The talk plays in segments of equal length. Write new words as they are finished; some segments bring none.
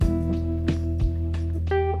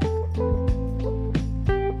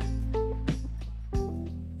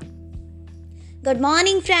Good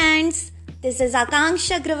morning, friends. This is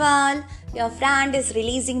Akanksha Agrawal. Your friend is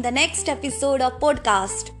releasing the next episode of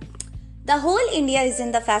podcast. The whole India is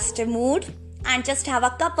in the festive mood and just have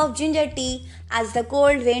a cup of ginger tea as the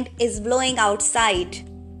cold wind is blowing outside.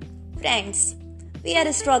 Friends, we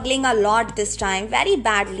are struggling a lot this time very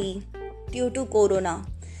badly due to corona.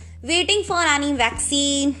 Waiting for any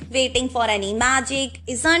vaccine, waiting for any magic,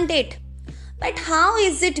 isn't it? But how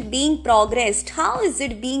is it being progressed? How is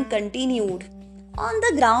it being continued? On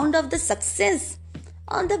the ground of the success?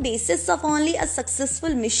 On the basis of only a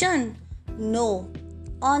successful mission? No.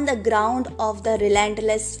 On the ground of the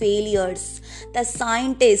relentless failures. The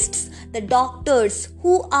scientists, the doctors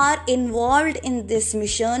who are involved in this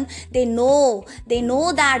mission, they know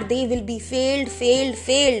that they will be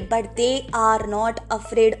failed, but they are not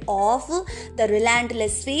afraid of the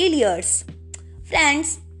relentless failures.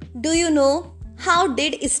 Friends, do you know how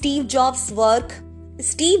did Steve Jobs work?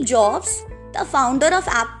 Steve Jobs, the founder of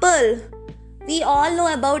Apple. We all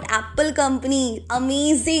know about Apple company.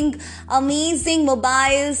 Amazing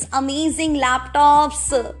mobiles, amazing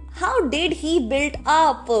laptops. How did he build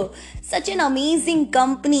up such an amazing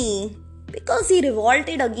company? Because he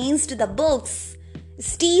revolted against the books.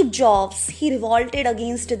 Steve Jobs, he revolted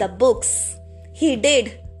against the books. He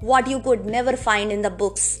did what you could never find in the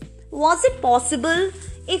books. Was it possible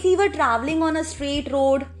if he were traveling on a straight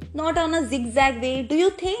road, not on a zigzag way? Do you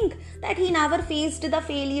think that he never faced the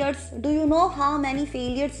failures? Do you know how many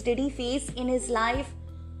failures did he face in his life?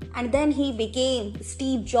 And then he became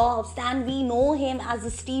Steve Jobs, and we know him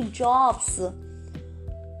as Steve Jobs.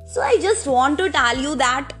 So I just want to tell you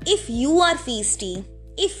that if you are feisty,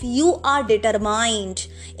 if you are determined,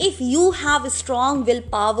 if you have strong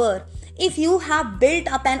willpower, if you have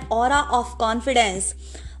built up an aura of confidence,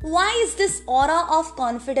 why is this aura of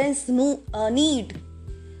confidence need?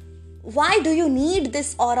 Why do you need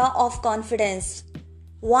this aura of confidence?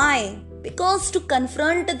 Why? Because to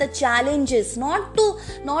confront the challenges, not to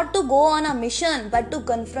go on a mission, but to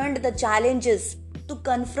confront the challenges, to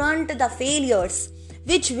confront the failures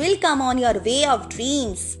which will come on your way of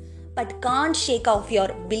dreams, but can't shake off your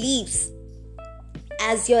beliefs.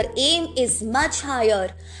 As your aim is much higher,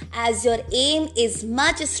 as your aim is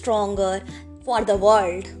much stronger for the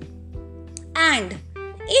world. And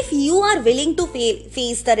if you are willing to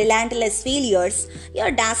face the relentless failures,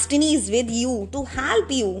 your destiny is with you to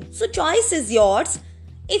help you. So choice is yours.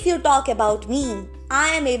 If you talk about me, I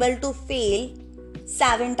am able to fail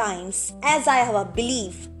 7 times, as I have a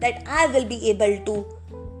belief that I will be able to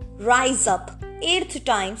rise up 8th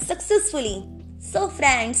time successfully. So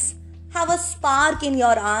friends, have a spark in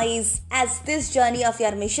your eyes as this journey of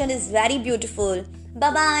your mission is very beautiful.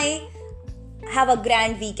 Bye-bye. Have a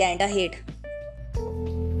grand weekend ahead.